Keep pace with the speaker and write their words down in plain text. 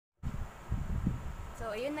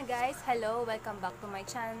So, ayun na guys. Hello, welcome back to my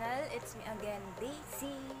channel. It's me again,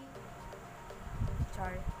 Daisy.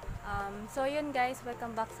 Char. So, ayun guys,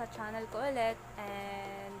 welcome back sa channel ko ulit.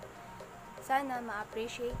 And sana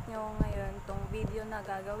ma-appreciate nyo ngayon tong video na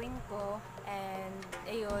gagawin ko. And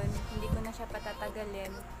ayun, hindi ko na siya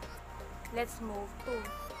patatagalin. Let's move to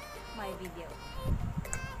my video.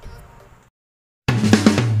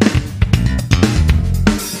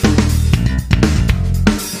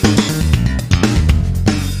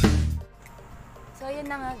 So, yun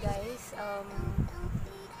na nga guys,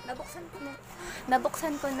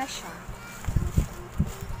 nabuksan ko na siya.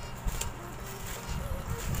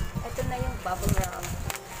 Ito na yung bubble wrap.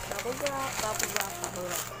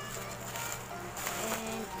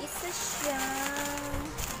 And isa siyang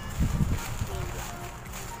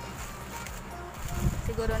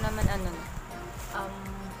siguro naman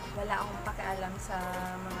wala akong pakialam sa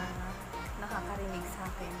mga nakakarinig sa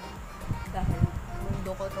akin dahil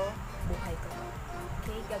mundo ko to, buhay ko to.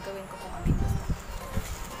 Okay, gagawin ko kung ano yung gusto.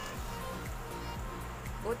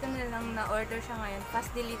 Buti na lang na-order siya ngayon. Fast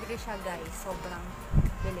delivery siya guys. Sobrang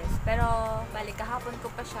bilis. Pero, balik kahapon ko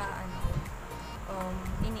pa siya,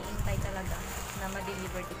 iniintay talaga na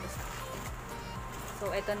ma-deliver dito sa. So,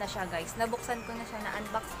 ito na siya guys. Nabuksan ko na siya,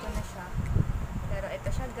 na-unbox ko na siya. Pero, ito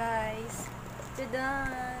siya guys.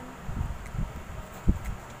 Tadan!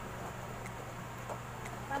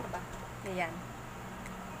 Paano ba? Yan.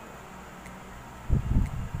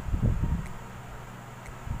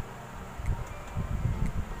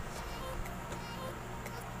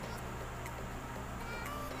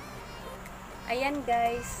 Ayan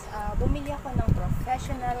guys, bumili ako ng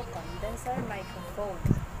professional condenser microphone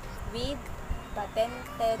with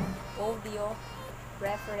patented audio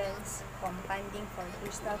reference compounding for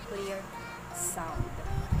crystal clear sound.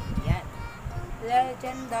 Ayan.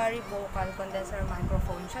 Legendary vocal condenser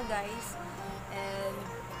microphone siya guys. And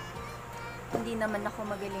hindi naman ako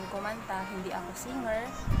magaling kumanta, hindi ako singer.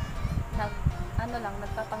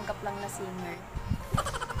 Nagpapanggap lang na singer.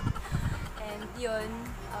 And yun,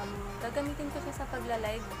 gagamitin ko siya sa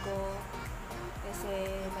pagla-live ko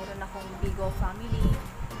kasi mayroon akong Bigo family.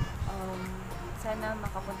 Sana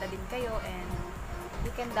makapunta din kayo and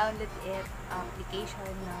you can download it,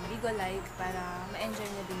 application ng Bigo Live para ma-enjoy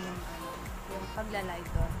nyo din yung pagla-live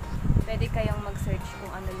doon. Pwede kayong mag-search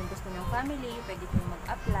kung ano yung gusto ng family, pwede kayong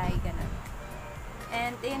mag-apply, ganun.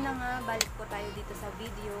 And ayun na nga, balik po tayo dito sa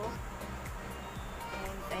video.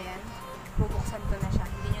 And ayan, bubuksan ko na siya.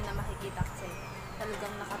 Hindi nyo na makikita kasi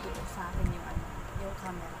talagang nakatutok sa akin yung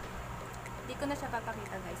camera. Hindi ko na siya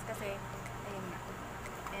papakita guys kasi ayun na.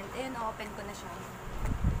 And ayun, open ko na siya.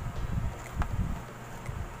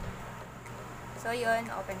 So yun,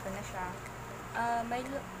 open ko na siya.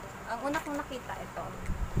 Ang una kong nakita ito,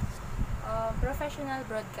 professional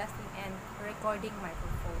broadcasting and recording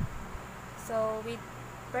microphone. So with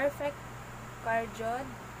perfect cardioid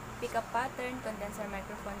pickup pattern, condenser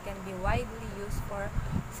microphone can be widely used for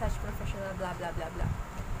such professional blah blah blah blah.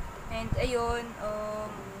 And ayun,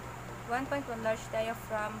 1.1 large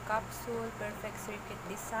diaphragm capsule, perfect circuit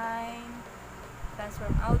design,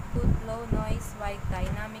 transform output, low noise, wide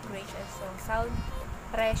dynamic range, and so sound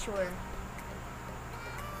pressure.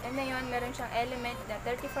 And ayun, meron siyang element na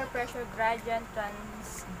 34 pressure gradient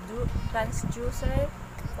transducer,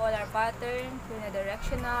 polar pattern,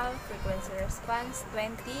 unidirectional, frequency response,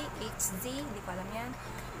 20 Hz, hindi ko alam yan,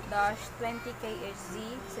 dash 20 kHz,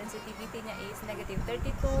 sensitivity niya is negative 32,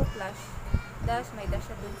 plus, dash, may dash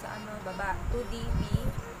siya dun sa baba, 2 dB,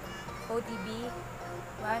 ODB,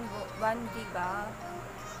 1 giga,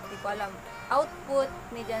 hindi ko alam, output,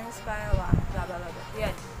 medians para, blah blah blah,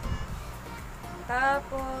 yan.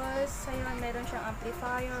 Tapos, ayun, meron siyang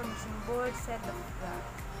amplifier, mixing board, set of graph.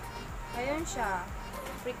 Ayun siya,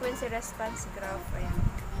 frequency response graph, ayan.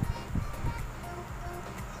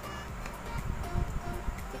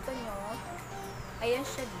 Kita nyo? Ayan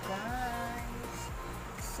siya guys.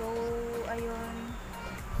 So, ayun.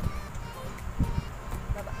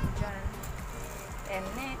 Baba ko dyan. And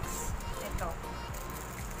next, ito.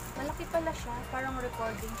 Malaki pala siya, parang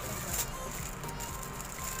recording siya guys.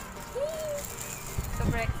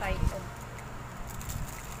 Super excited.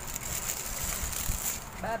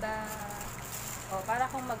 Baba. Oh, para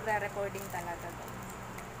kung magre-recording talaga to.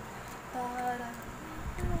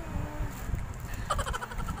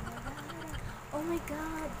 Oh my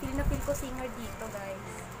god, feel na feel ko singer dito,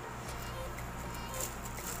 guys.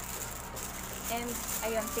 And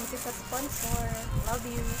ayun, thank you sa sponsor. Love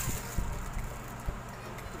you.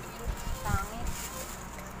 Tangit.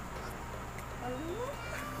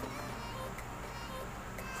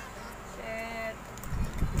 Shit.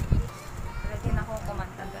 Ready na ako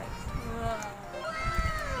kumanta, guys. Wow.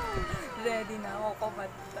 Ready na ako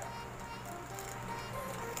kumanta.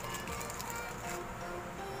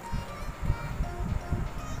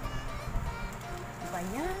 Ba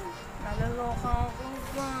yan? Nalaloka ako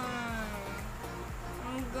guys.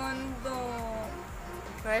 Ang ganda.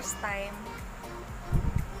 First time.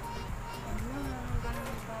 Ayan, ang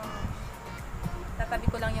ganda. Tatabi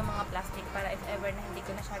ko lang yung mga plastic para if ever na hindi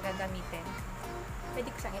ko na siya gagamitin, pwede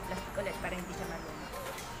ko siyang i-plastic ulit para hindi siya maluma.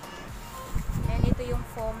 And ito yung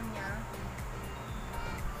foam niya.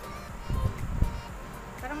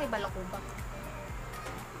 Parang may balakubak.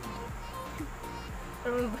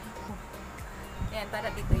 Parang may balakubak. Ayan,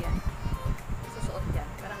 para dito yan. Susuot dyan.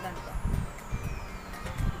 Parang ganito.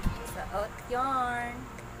 Suot yarn.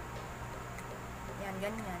 Yan,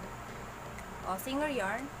 ganyan. O, singer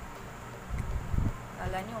yarn.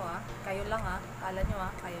 Kala nyo kayo lang kala nyo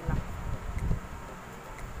kayo lang.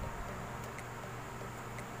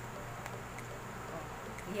 O,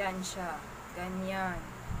 yan siya. Ganyan.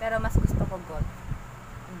 Pero mas gusto ko gold.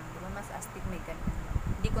 Diba mas astig may ganyan.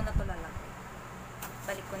 Hindi ko na to lalaki.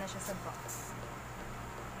 Balik ko na siya sa box.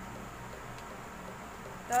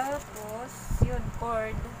 Tapos, yun,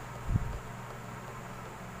 cord.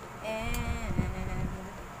 And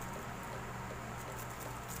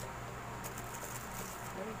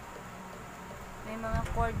may mga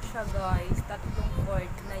cord siya guys. Tatlong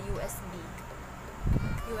cord na USB.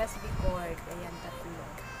 USB cord. Ayan,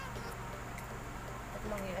 tatlong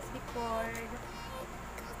USB cord.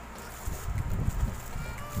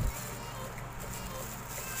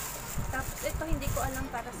 Tapos ito hindi ko alam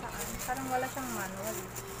para saan. Parang wala siyang manual.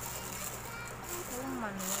 Walang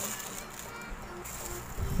manual.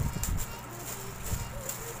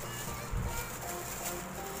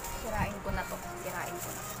 Sirain ko na to.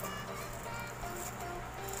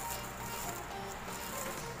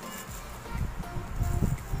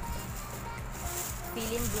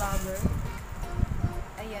 Feeling vlogger.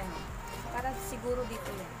 Ayan. Para siguro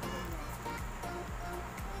dito yan.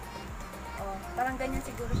 Oh, parang ganyan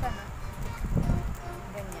siguro siya na.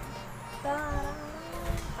 Ganyan.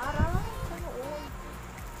 Tarang.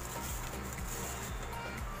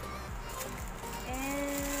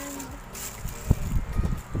 And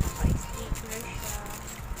sticker siya.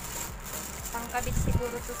 Pangkabit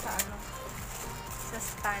siguro to sa sa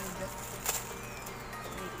stand.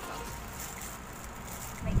 Dito.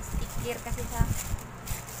 May sticker kasi siya.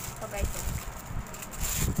 So guys,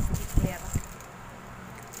 sticker.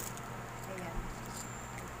 Ayan.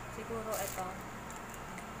 Siguro ito.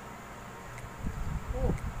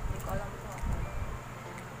 Hindi ko alam ito.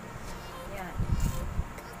 Ayan.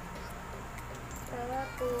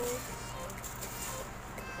 Tapos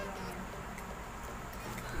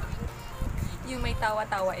yung may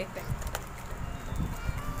tawa-tawa effect.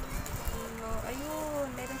 Ayun,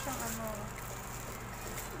 meron siyang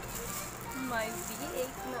may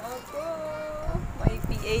V8 na ako. May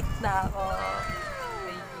V8 na ako.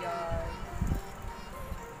 Ayan.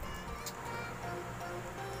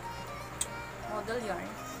 Model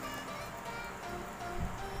yarn.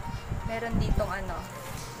 Meron ditong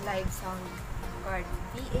live sound card.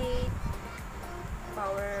 V8,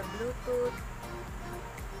 power Bluetooth,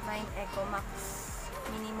 9 Echo Max,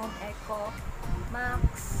 minimum Echo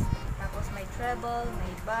Max, tapos may treble,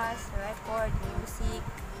 may bass, record, music,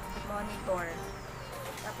 monitor,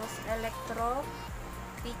 tapos electro,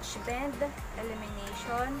 pitch bend,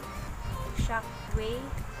 elimination, shockwave,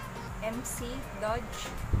 MC, dodge,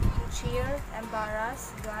 cheer,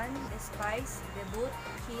 embarrass, gun, despise, debut,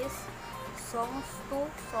 kiss, songs 2,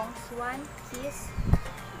 songs 1, kiss,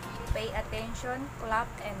 pay attention, clap,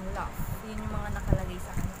 and laugh. Yun yung mga nakalagay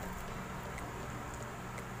sa kanya.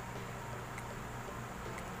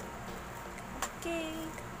 Okay.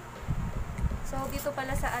 So, dito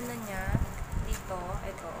pala sa niya, dito,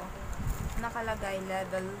 ito, nakalagay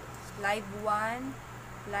level, live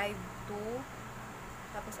 1, live 2,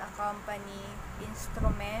 tapos accompany,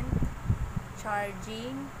 instrument,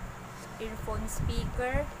 charging, earphone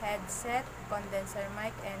speaker, headset, condenser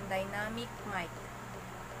mic, and dynamic mic.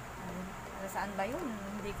 Saan ba yun?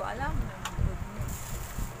 Hindi ko alam.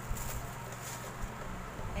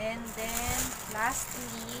 And then,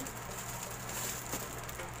 lastly,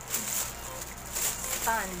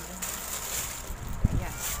 stand.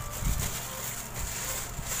 Ayan.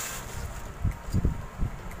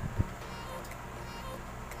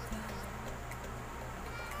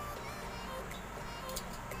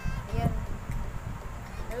 Ayan.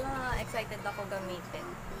 Excited ako gamitin.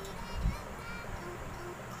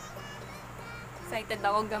 Excited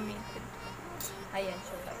ako gamitin. Ayan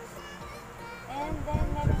siya guys. And then,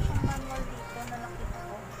 meron siyang manual dito na nakita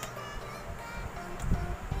ko.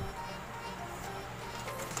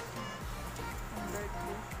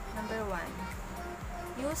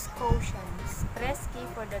 Use cautions. Press key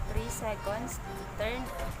for the 3 seconds to turn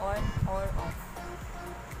on or off.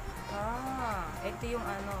 Ito yung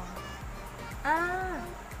ano.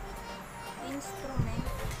 Instrument.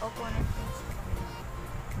 Opponent instrument.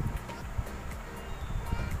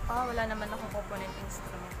 Wala naman akong opponent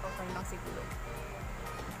instrument. Okay lang siguro.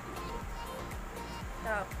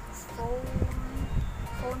 Tapos,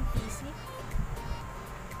 phone PC.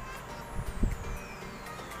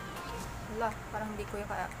 Wala, parang hindi ko yung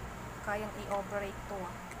kayang i-operate to.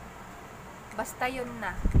 Basta yun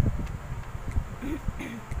na.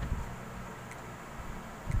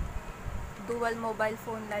 Dual mobile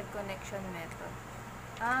phone live connection method.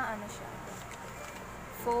 Ano siya?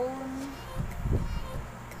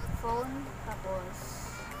 Phone, tapos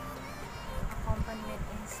accompaniment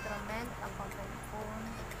instrument, accompaniment phone,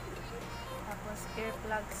 tapos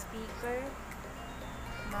earplug speaker,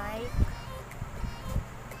 mic,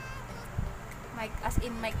 as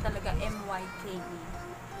in mic talaga, MYKE,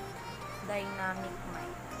 dynamic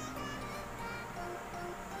mic.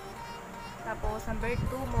 Tapos number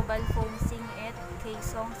 2, mobile phone sing it,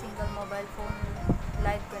 K-song, single mobile phone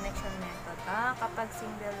live connection method. Kapag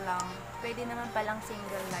single lang, pwede naman palang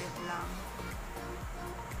single live lang.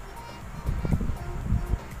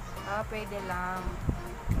 Pwede lang.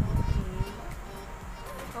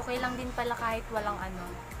 Okay lang din pala kahit walang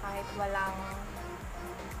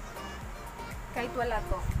kahit wala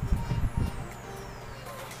to.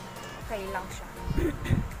 Okay lang siya.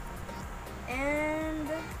 And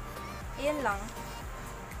iyan lang.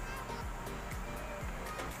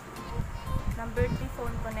 Number 3,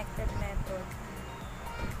 phone connected method.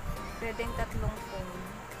 Pwedeng tatlong phone.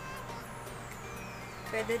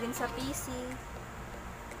 Pwede rin sa PC.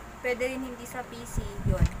 Pwede rin hindi sa PC.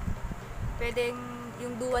 Yun. Pwedeng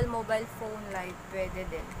yung dual mobile phone live. Pwede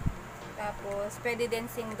din. Tapos, pwede din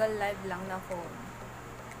single live lang na phone.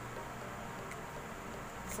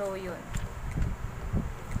 So, yun.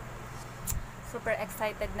 Super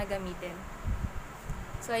excited na gamitin.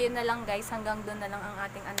 So, ayun na lang guys. Hanggang doon na lang ang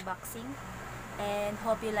ating unboxing. And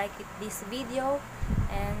hope you like this video.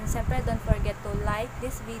 And siyempre, don't forget to like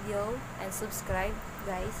this video and subscribe,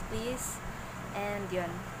 guys, please. And yun.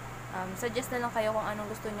 Suggest na lang kayo kung anong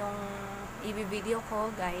gusto nyong i-video ko,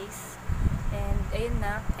 guys. And ayun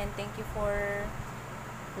na. And thank you for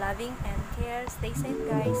loving and care. Stay safe,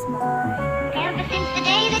 guys. Bye. Ever since the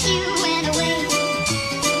day that you